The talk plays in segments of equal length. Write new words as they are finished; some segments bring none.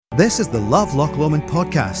This is the Love Loch Lomond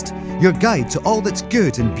podcast, your guide to all that's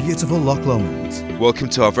good in beautiful Loch Lomond. Welcome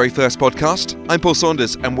to our very first podcast. I'm Paul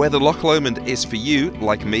Saunders, and whether Loch Lomond is for you,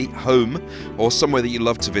 like me, home, or somewhere that you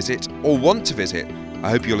love to visit or want to visit, I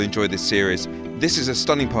hope you'll enjoy this series. This is a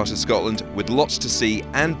stunning part of Scotland with lots to see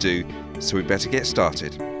and do, so we better get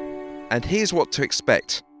started. And here's what to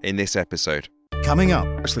expect in this episode. Coming up,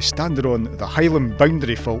 Actually standing on the Highland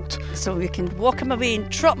boundary fault. So we can walk him away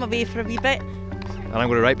and trot him away for a wee bit. And I'm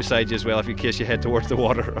going to right beside you as well, if in case you head towards the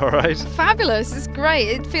water, all right? Fabulous, it's great.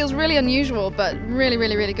 It feels really unusual, but really,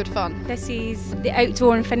 really, really good fun. This is the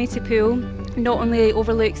outdoor infinity pool. Not only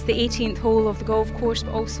overlooks the 18th hole of the golf course,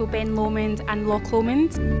 but also Ben Lomond and Loch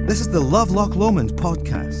Lomond. this is the Love Loch Lomond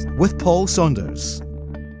podcast with Paul Saunders.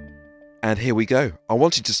 And here we go. I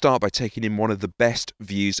wanted to start by taking in one of the best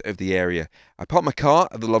views of the area. I parked my car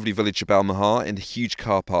at the lovely village of Balmahar in the huge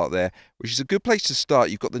car park there, which is a good place to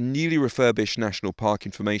start. You've got the newly refurbished National Park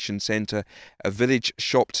Information Centre, a village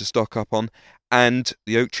shop to stock up on, and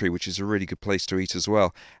the Oak Tree, which is a really good place to eat as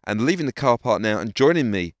well. And leaving the car park now and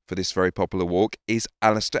joining me for this very popular walk is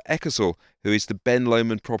Alistair Eckersall, who is the Ben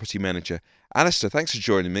Lomond property manager. Alistair, thanks for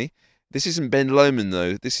joining me. This isn't Ben Lomond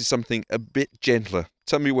though, this is something a bit gentler.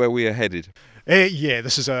 Tell me where we are headed.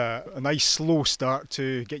 This is a nice slow start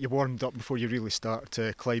to get you warmed up before you really start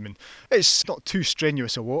climbing. It's not too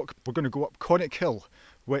strenuous a walk. We're going to go up Connick Hill,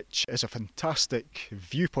 which is a fantastic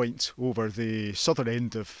viewpoint over the southern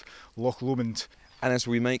end of Loch Lomond. And as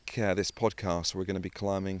we make this podcast, we're going to be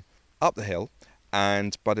climbing up the hill,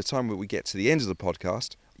 and by the time we get to the end of the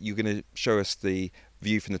podcast, you're going to show us the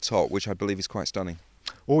view from the top, which I believe is quite stunning.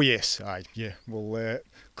 Oh yes, Well,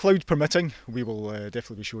 cloud permitting, we will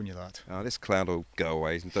definitely be showing you that. Oh, this cloud will go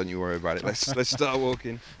away, don't you worry about it. Let's start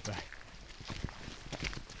walking.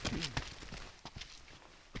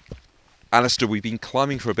 Alistair, we've been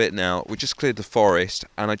climbing for a bit now. We just cleared the forest,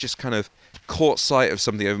 and I just kind of caught sight of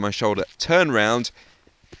something over my shoulder. Turn round,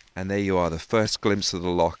 and there you are, the first glimpse of the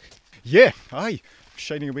loch. Yeah,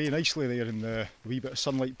 shining away nicely there and a wee bit of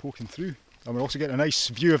sunlight poking through. And we're also getting a nice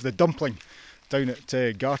view of the Dumpling down at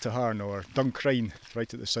Gartaharn or Duncrine,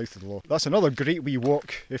 right at the south of the loch. That's another great wee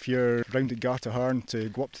walk if you're round at Gartaharn to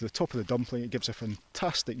go up to the top of the Dumpling. It gives a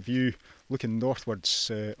fantastic view looking northwards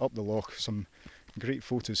up the loch. Some great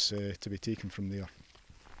photos to be taken from there.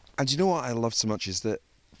 And you know what I love so much is that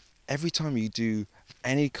every time you do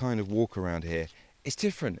any kind of walk around here, it's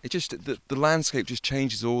different. It just the landscape just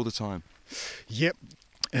changes all the time. Yep,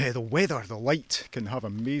 the weather, the light can have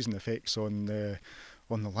amazing effects on the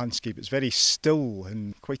landscape. It's very still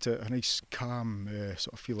and quite a nice calm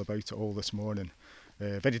sort of feel about it all this morning.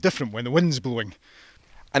 Very different when the wind's blowing.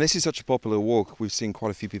 And this is such a popular walk. We've seen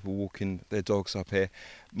quite a few people walking their dogs up here.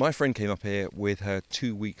 My friend came up here with her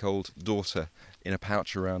 2-week-old daughter in a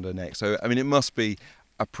pouch around her neck. So, I mean, it must be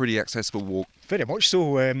a pretty accessible walk. Very much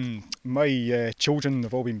so. My children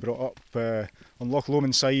have all been brought up on Loch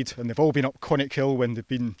Lomond side, and they've all been up Connick Hill when they've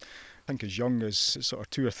been, I think, as young as sort of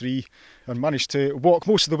 2 or 3, and managed to walk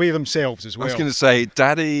most of the way themselves as well. I was going to say,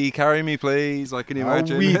 Daddy, carry me please, I can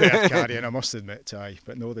imagine. A wee bit of carrying, I must admit,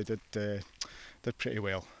 but no, they did pretty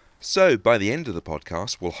well. So, by the end of the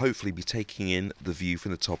podcast, we'll hopefully be taking in the view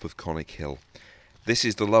from the top of Connick Hill. This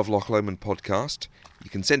is the Love Loch Lomond podcast. You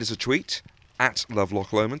can send us a tweet at Love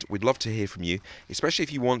Loch Lomond. We'd love to hear from you, especially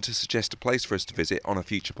if you want to suggest a place for us to visit on a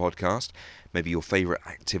future podcast, maybe your favourite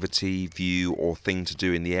activity, view or thing to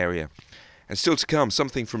do in the area. And still to come,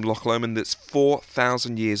 something from Loch Lomond that's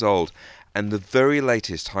 4,000 years old and the very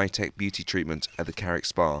latest high-tech beauty treatment at the Carrick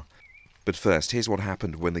Spa. But first, here's what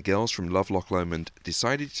happened when the girls from Love Loch Lomond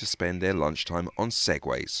decided to spend their lunchtime on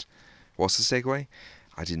segways. What's a segway?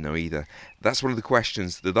 I didn't know either. That's one of the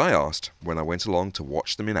questions that I asked when I went along to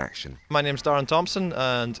watch them in action. My name's Darren Thompson,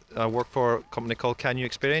 and I work for a company called Can You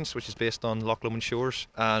Experience, which is based on Loch Lomond Shores,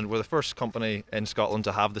 and we're the first company in Scotland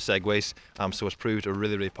to have the segways, so it's proved a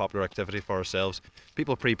really, really popular activity for ourselves.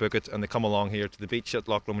 People pre-book it and they come along here to the beach at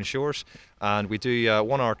Loch Lomond Shores, and we do a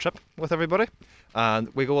 1-hour trip with everybody,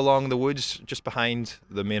 and we go along the woods just behind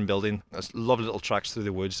the main building. There's lovely little tracks through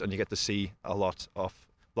the woods, and you get to see a lot of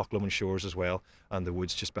Loch Lomond Shores as well, and the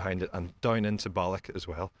woods just behind it, and down into Balloch as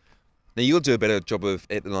well. Now you'll do a better job of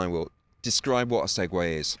it than I will. Describe what a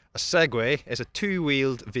segway is. A segway is a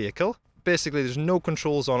 2-wheeled vehicle. Basically, there's no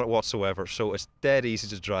controls on it whatsoever, so it's dead easy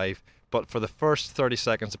to drive. But for the first 30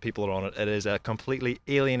 seconds that people are on it, it is a completely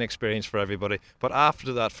alien experience for everybody. But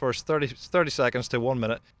after that first 30 seconds to 1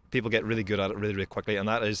 minute, people get really good at it really, really quickly, and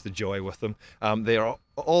that is the joy with them. They are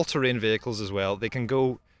all-terrain vehicles as well. They can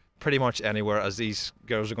go pretty much anywhere, as these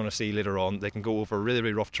girls are going to see later on. They can go over really,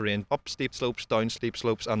 really rough terrain, up steep slopes, down steep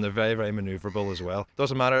slopes, and they're very, very manoeuvrable as well.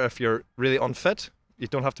 Doesn't matter if you're really unfit, You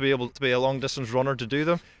don't have to be able to be a long distance runner to do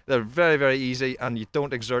them. They're very, very easy, and you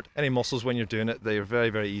don't exert any muscles when you're doing it. They're very,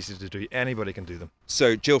 very easy to do. Anybody can do them.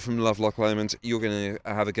 So, Jill from Love Loch Lomond, you're going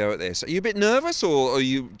to have a go at this. Are you a bit nervous, or are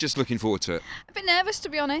you just looking forward to it? A bit nervous, to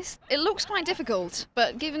be honest. It looks quite difficult,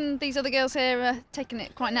 but given these other girls here are taking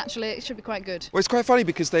it quite naturally, it should be quite good. Well, it's quite funny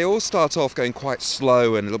because they all start off going quite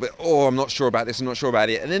slow and a little bit, I'm not sure about this, I'm not sure about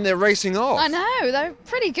it, and then they're racing off. I know, they're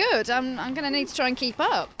pretty good. I'm going to need to try and keep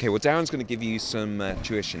up. Okay, well, Darren's going to give you some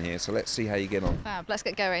tuition here, so let's see how you get on. Fab, let's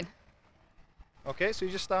get going. Okay, so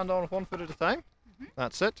you just stand on one foot at a time.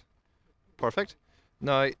 That's it. Perfect.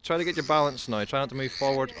 Now, try to get your balance now. Try not to move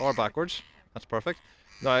forward or backwards. That's perfect.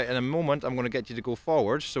 Now, in a moment, I'm going to get you to go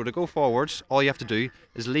forwards. So to go forwards, all you have to do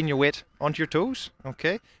is lean your weight onto your toes,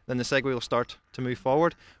 okay? Then the Segway will start to move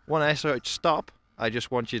forward. When I start stop, I just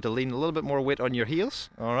want you to lean a little bit more weight on your heels,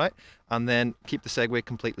 all right? And then keep the Segway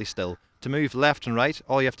completely still. To move left and right,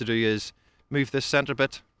 all you have to do is move this centre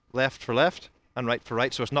bit left for left and right for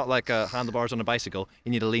right. So it's not like handlebars on a bicycle.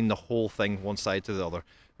 You need to lean the whole thing one side to the other,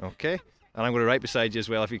 okay? And I'm going to right beside you as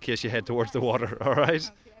well in case you head towards the water, all right?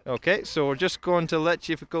 Okay, so we're just going to let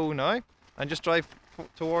you go now and just drive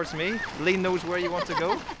towards me. Lean those where you want to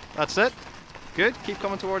go. That's it. Good. Keep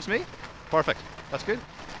coming towards me. Perfect. That's good.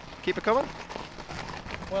 Keep it coming.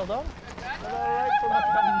 Well done. All right for not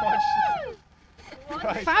having much.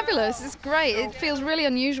 Right. Fabulous. It's great. It feels really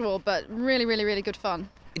unusual, but really, really, really good fun.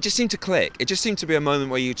 It just seemed to click. It just seemed to be a moment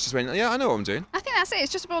where you just went, yeah, I know what I'm doing. I think that's it.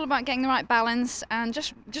 It's just all about getting the right balance and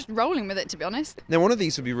just rolling with it, to be honest. Now, one of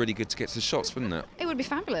these would be really good to get to the shops, wouldn't it? It would be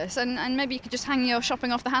fabulous. And maybe you could just hang your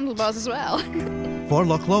shopping off the handlebars as well. For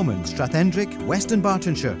Loch Lomond, Strathendrick, Western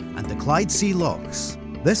Bartonshire, and the Clyde Sea Lochs,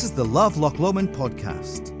 this is the Love Loch Lomond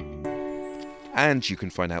podcast. And you can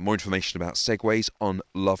find out more information about Segways on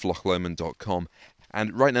lovelochlomond.com.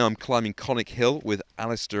 And right now I'm climbing Conic Hill with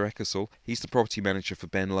Alistair Ecclesall. He's the property manager for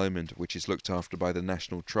Ben Lomond, which is looked after by the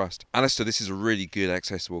National Trust. Alistair, this is a really good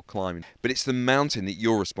accessible climb, but it's the mountain that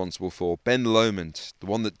you're responsible for, Ben Lomond, the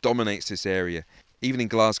one that dominates this area. Even in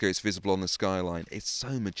Glasgow it's visible on the skyline. It's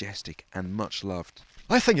so majestic and much loved.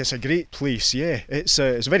 I think it's a great place, yeah. It's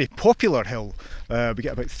a very popular hill. We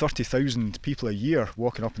get about 30,000 people a year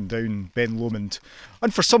walking up and down Ben Lomond.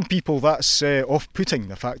 And for some people that's off-putting,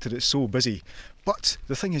 the fact that it's so busy. But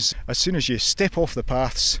the thing is, as soon as you step off the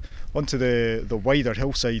paths onto the wider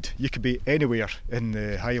hillside, you could be anywhere in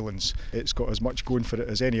the Highlands. It's got as much going for it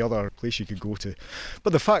as any other place you could go to.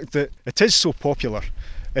 But the fact that it is so popular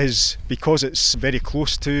is because it's very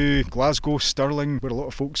close to Glasgow, Stirling, where a lot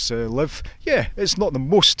of folks live. Yeah, it's not the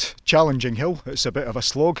most challenging hill, it's a bit of a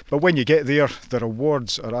slog, but when you get there, the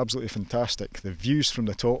rewards are absolutely fantastic. The views from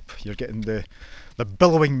the top, you're getting the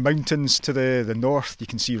billowing mountains to the north. You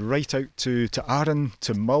can see right out to Arran,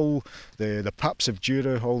 to Mull, the Paps of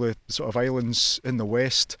Jura, all the sort of islands in the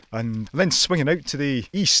west, and then swinging out to the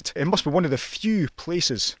east. It must be one of the few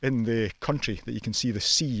places in the country that you can see the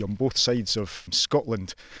sea on both sides of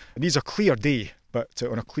Scotland. It needs a clear day, but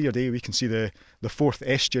on a clear day we can see the Forth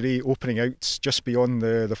estuary opening out just beyond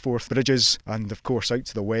the Forth bridges, and of course out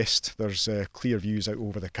to the west there's clear views out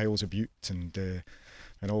over the Kyles of Bute and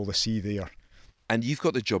all the sea there. And you've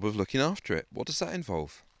got the job of looking after it. What does that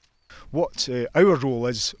involve? What our role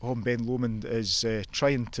is on Ben Lomond is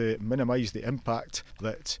trying to minimise the impact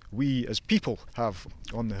that we as people have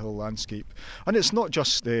on the hill landscape. And it's not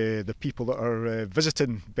just the people that are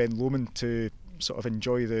visiting Ben Lomond to sort of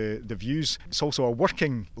enjoy the views. It's also a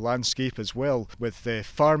working landscape as well, with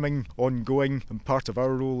farming ongoing, and part of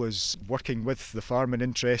our role is working with the farming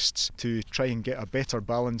interests to try and get a better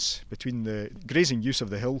balance between the grazing use of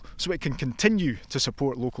the hill so it can continue to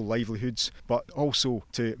support local livelihoods, but also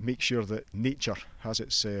to make sure that nature has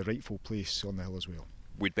its rightful place on the hill as well.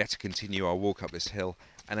 We'd better continue our walk up this hill,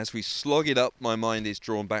 and as we slog it up, my mind is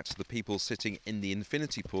drawn back to the people sitting in the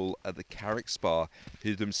infinity pool at the Carrick Spa,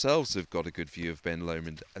 who themselves have got a good view of Ben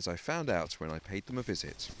Lomond, as I found out when I paid them a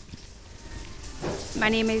visit. My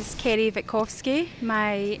name is Kerry Witkowski.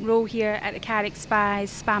 My role here at the Carrick Spa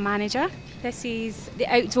is spa manager. This is the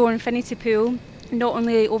outdoor infinity pool. Not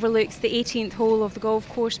only overlooks the 18th hole of the golf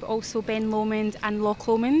course, but also Ben Lomond and Loch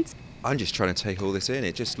Lomond. I'm just trying to take all this in.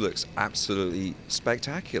 It just looks absolutely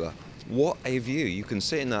spectacular. What a view. You can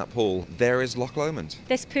sit in that pool. There is Loch Lomond.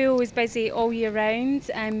 This pool is busy all year round.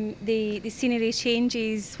 The scenery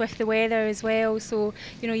changes with the weather as well. So,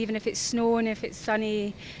 you know, even if it's snowing, if it's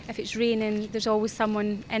sunny, if it's raining, there's always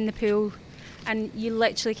someone in the pool. And you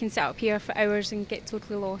literally can sit up here for hours and get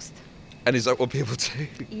totally lost. And is that what people do?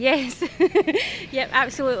 Yes. Yep,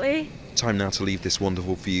 absolutely. Time now to leave this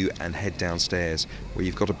wonderful view and head downstairs, where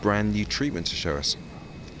you've got a brand new treatment to show us.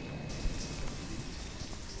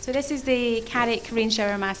 So this is the Carrick Rain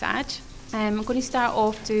Shower Massage. I'm going to start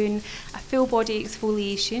off doing a full body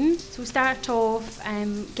exfoliation. So we'll start off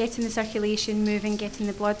getting the circulation moving, getting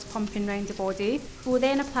the blood pumping around the body. We'll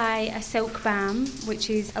then apply a silk balm, which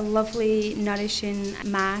is a lovely nourishing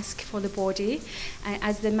mask for the body.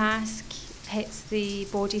 As the mask hits the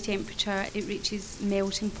body temperature, it reaches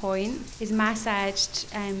melting point, is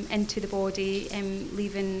massaged into the body,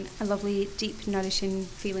 leaving a lovely, deep, nourishing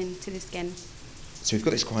feeling to the skin. So we've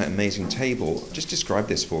got this quite amazing table. Just describe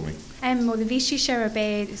this for me. Well, the Vichy shower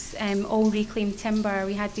beds, all reclaimed timber.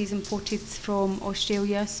 We had these imported from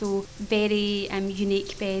Australia, so very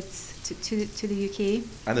unique beds to the UK.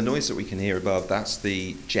 And the noise that we can hear above, that's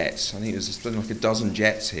the jets. I think there's like a dozen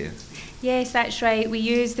jets here. Yes, that's right. We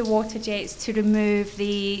use the water jets to remove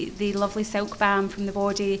the lovely silk balm from the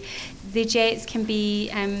body. The jets can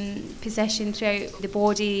be positioned throughout the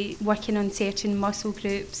body, working on certain muscle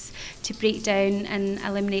groups to break down and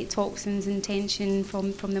eliminate toxins and tension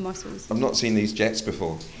from the muscles. I've not seen these jets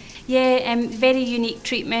before. Yeah, very unique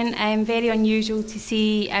treatment, very unusual to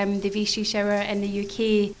see the Vichy shower in the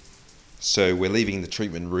UK. So we're leaving the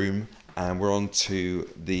treatment room and we're on to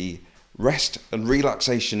the rest and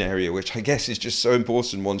relaxation area, which I guess is just so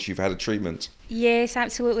important once you've had a treatment. Yes,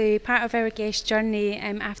 absolutely. Part of our guest journey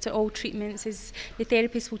after all treatments is the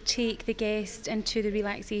therapist will take the guest into the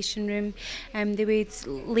relaxation room. They would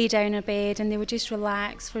lay down a bed and they would just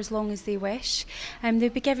relax for as long as they wish.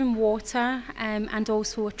 They'd be given water and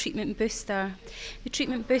also a treatment booster. The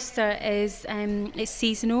treatment booster is it's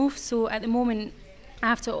seasonal, so at the moment,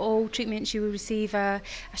 after all treatments, you will receive a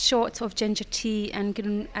shot of ginger tea and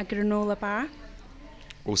a granola bar.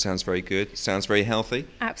 All sounds very good. Sounds very healthy.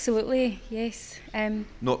 Absolutely, yes.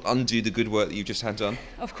 Not undo the good work that you just had done.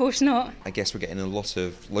 Of course not. I guess we're getting a lot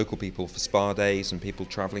of local people for spa days and people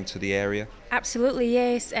travelling to the area. Absolutely,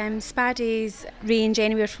 yes. Spa days range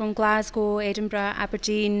anywhere from Glasgow, Edinburgh,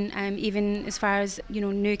 Aberdeen, even as far as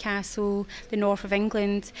Newcastle, the north of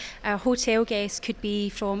England. Hotel guests could be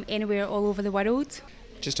from anywhere all over the world.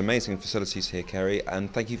 Just amazing facilities here, Kerry,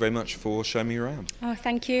 and thank you very much for showing me around. Oh,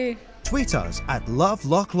 thank you. Tweet us at Love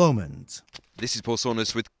Loch Lomond. This is Paul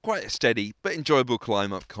Saunders with quite a steady but enjoyable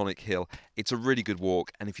climb up Conic Hill. It's a really good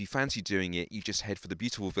walk, and if you fancy doing it, you just head for the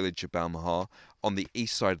beautiful village of Balmahar on the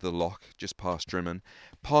east side of the loch, just past Drimmen,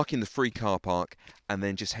 park in the free car park, and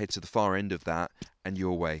then just head to the far end of that, and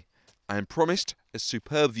you're away. I am promised a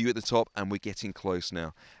superb view at the top, and we're getting close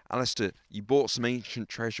now. Alistair, you brought some ancient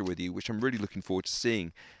treasure with you, which I'm really looking forward to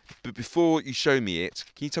seeing. But before you show me it,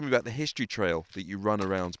 can you tell me about the history trail that you run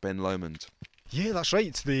around Ben Lomond? Yeah, that's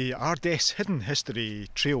right. The Ardess Hidden History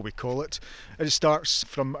Trail, we call it. It starts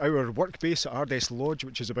from our work base at Ardess Lodge,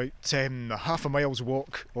 which is about half a mile's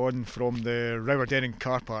walk on from the Rowerdenning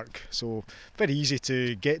car park. So very easy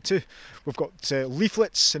to get to. We've got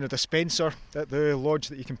leaflets in a dispenser at the lodge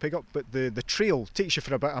that you can pick up, but the trail takes you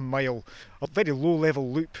for about a mile. A very low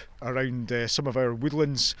level loop around some of our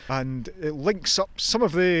woodlands, and it links up some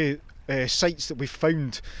of the sites that we've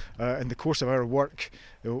found in the course of our work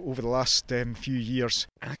over the last few years.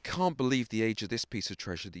 And I can't believe the age of this piece of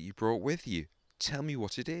treasure that you brought with you. Tell me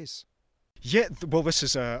what it is. Yeah, well, this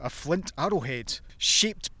is a flint arrowhead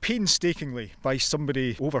shaped painstakingly by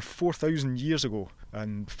somebody over 4,000 years ago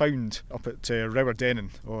and found up at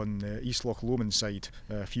Rowerdenning on East Loch Lomond side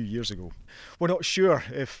a few years ago. We're not sure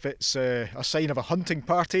if it's a sign of a hunting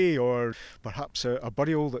party or perhaps a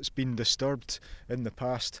burial that's been disturbed in the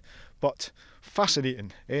past, but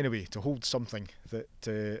fascinating anyway to hold something that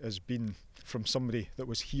has been from somebody that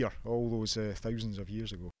was here all those thousands of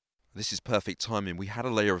years ago. This is perfect timing. We had a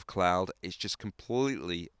layer of cloud. It's just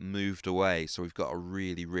completely moved away. So we've got a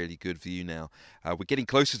really, really good view now. We're getting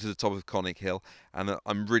closer to the top of Conic Hill, and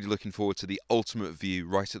I'm really looking forward to the ultimate view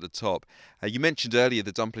right at the top. You mentioned earlier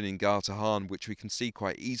the dumpling in Garter Harn, which we can see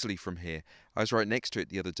quite easily from here. I was right next to it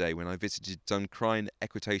the other day when I visited Duncrine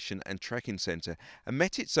Equitation and Trekking Centre and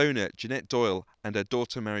met its owner, Jeanette Doyle, and her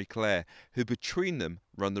daughter, Mary Claire, who between them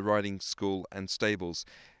run the riding school and stables.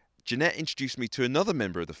 Jeanette introduced me to another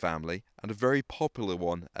member of the family, and a very popular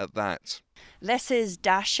one at that. This is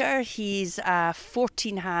Dasher. He's a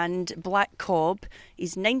 14-hand black cob.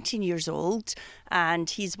 He's 19 years old, and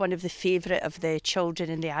he's one of the favourite of the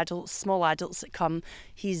children and the adults, small adults that come.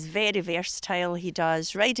 He's very versatile. He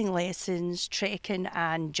does riding lessons, trekking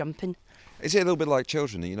and jumping. Is it a little bit like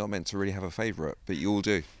children that you're not meant to really have a favourite, but you all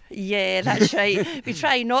do? Yeah, that's right. We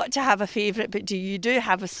try not to have a favourite, but you do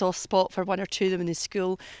have a soft spot for one or two of them in the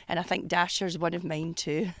school, and I think Dasher's one of mine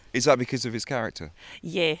too. Is that because of his character?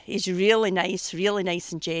 Yeah, he's really nice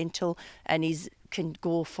and gentle, and he can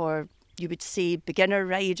go for, you would say, beginner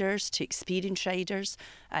riders to experienced riders,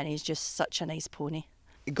 and he's just such a nice pony.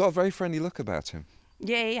 He got a very friendly look about him.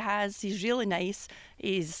 Yeah, he has. He's really nice.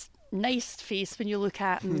 He's nice face when you look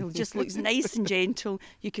at him. He just looks nice and gentle.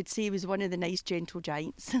 You could say he was one of the nice, gentle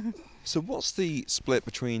giants. So what's the split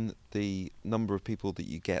between the number of people that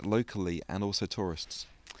you get locally and also tourists?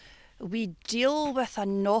 We deal with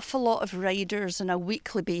an awful lot of riders on a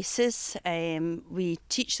weekly basis. We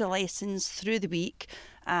teach the lessons through the week,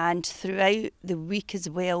 and throughout the week as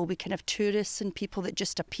well, we can have tourists and people that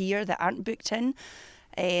just appear that aren't booked in.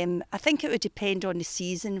 I think it would depend on the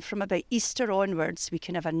season. From about Easter onwards, we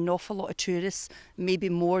can have an awful lot of tourists, maybe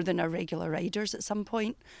more than our regular riders at some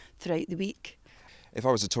point throughout the week. If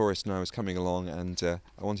I was a tourist and I was coming along and I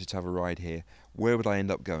wanted to have a ride here, where would I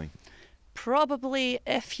end up going? Probably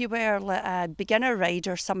if you were a beginner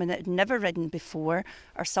rider, someone that had never ridden before,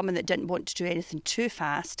 or someone that didn't want to do anything too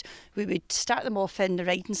fast, we would start them off in the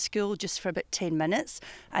riding school just for about 10 minutes,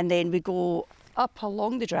 and then we go up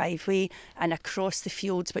along the driveway and across the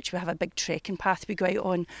fields, which we have a big trekking path we go out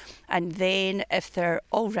on. And then if they're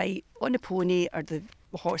all right on the pony or the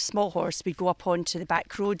small horse, we go up onto the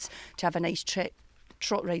back roads to have a nice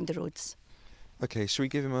trot round the roads. Okay, should we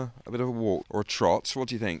give him a bit of a walk or a trot? What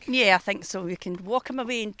do you think? Yeah, I think so. We can walk him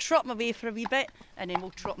away and trot him away for a wee bit, and then we'll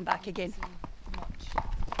trot him back again.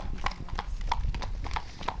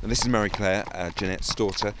 And this is Marie-Claire, Jeanette's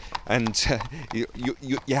daughter, and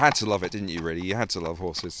you had to love it, didn't you, really? You had to love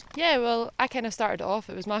horses. Yeah, well, I kind of started it off.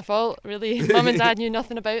 It was my fault, really. Mum and Dad knew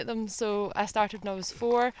nothing about them, so I started when I was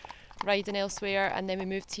 4, riding elsewhere, and then we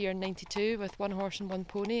moved here in 92 with 1 horse and 1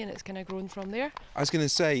 pony, and it's kind of grown from there. I was going to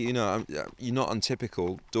say, you're not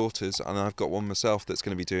untypical daughters, and I've got one myself that's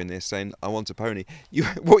going to be doing this, saying, I want a pony.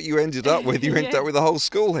 What you ended up with, you ended up with a whole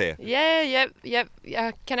school here. Yeah, yep.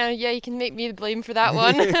 You can make me the blame for that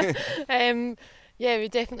one. Yeah,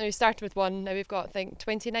 we started with 1. Now we've got, I think,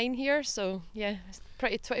 29 here, so yeah, it's a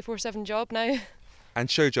pretty 24/7 job now. And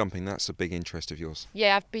show jumping, that's a big interest of yours.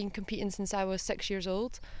 Yeah, I've been competing since I was 6 years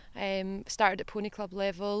old. Started at pony club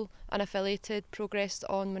level, unaffiliated, progressed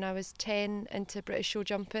on when I was 10 into British show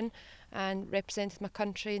jumping, and represented my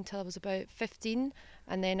country until I was about 15,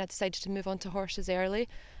 and then I decided to move on to horses early,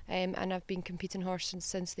 and I've been competing horses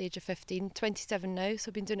since the age of 15, 27 now, so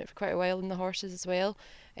I've been doing it for quite a while in the horses as well.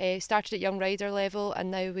 Started at young rider level, and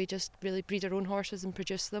now we just really breed our own horses and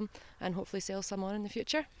produce them and hopefully sell some on in the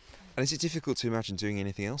future. And is it difficult to imagine doing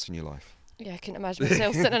anything else in your life? Yeah, I couldn't imagine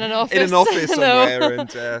myself sitting in an office. In an office somewhere. No.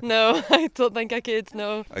 And, no, I don't think I could,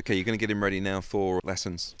 no. Okay, you're going to get him ready now for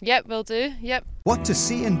lessons. Yep, will do, yep. What to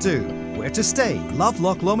see and do, where to stay,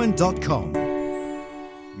 lovelochlomond.com.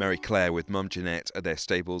 Marie-Claire with Mum Jeanette at their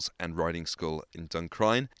stables and riding school in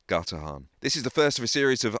Duncrine, Garter Hahn. This is the first of a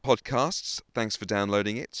series of podcasts. Thanks for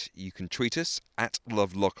downloading it. You can tweet us at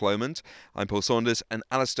Love Loch Lomond. I'm Paul Saunders, and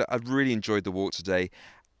Alistair, I've really enjoyed the walk today.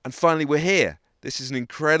 And finally, we're here. This is an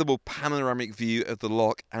incredible panoramic view of the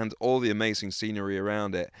loch and all the amazing scenery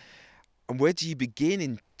around it. And where do you begin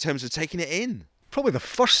in terms of taking it in? Probably the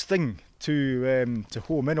first thing to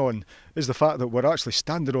home in on is the fact that we're actually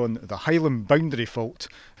standing on the Highland boundary fault,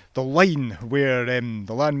 the line where the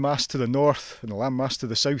landmass to the north and the landmass to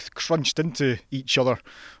the south crunched into each other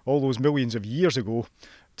all those millions of years ago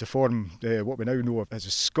to form what we now know of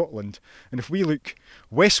as Scotland. And if we look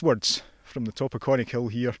westwards from the top of Connick Hill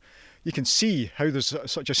here, you can see how there's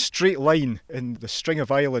such a straight line in the string of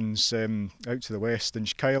islands out to the west,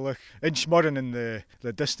 Inchcailloch, Inchmurren in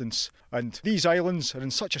the distance. And these islands are in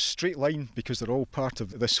such a straight line because they're all part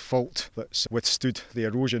of this fault that's withstood the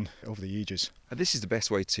erosion of the ages. And this is the best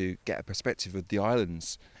way to get a perspective of the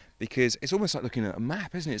islands, because it's almost like looking at a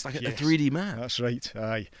map, isn't it? It's like a 3D map. That's right,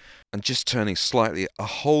 aye. And just turning slightly, a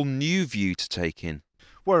whole new view to take in.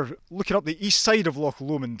 We're looking up the east side of Loch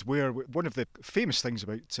Lomond, where one of the famous things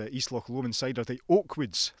about East Loch Lomond side are the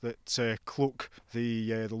oakwoods that cloak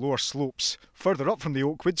the lower slopes. Further up from the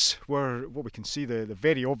oakwoods, where what we can see the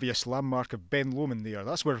very obvious landmark of Ben Lomond there.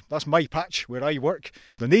 That's my patch where I work.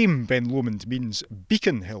 The name Ben Lomond means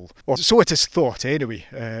beacon hill, or so it is thought anyway,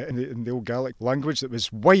 in the old Gaelic language that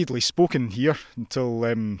was widely spoken here until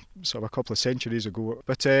sort of a couple of centuries ago.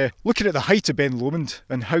 But looking at the height of Ben Lomond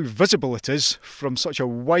and how visible it is from such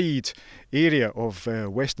a wide area of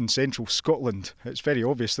western central Scotland, it's very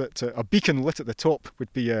obvious that a beacon lit at the top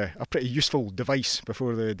would be a pretty useful device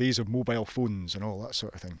before the days of mobile phones and all that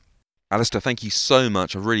sort of thing. Alistair, thank you so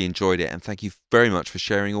much. I've really enjoyed it, and thank you very much for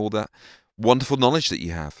sharing all that wonderful knowledge that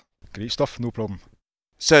you have. Great stuff, no problem.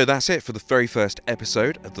 So that's it for the very first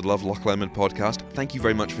episode of the Love Loch Lomond podcast. Thank you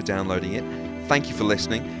very much for downloading it. Thank you for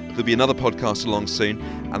listening. There'll be another podcast along soon,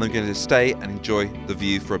 and I'm going to stay and enjoy the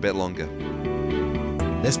view for a bit longer.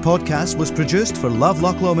 This podcast was produced for Love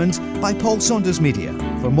Loch Lomond by Paul Saunders Media.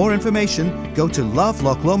 For more information, go to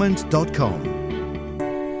lovelochlomond.com.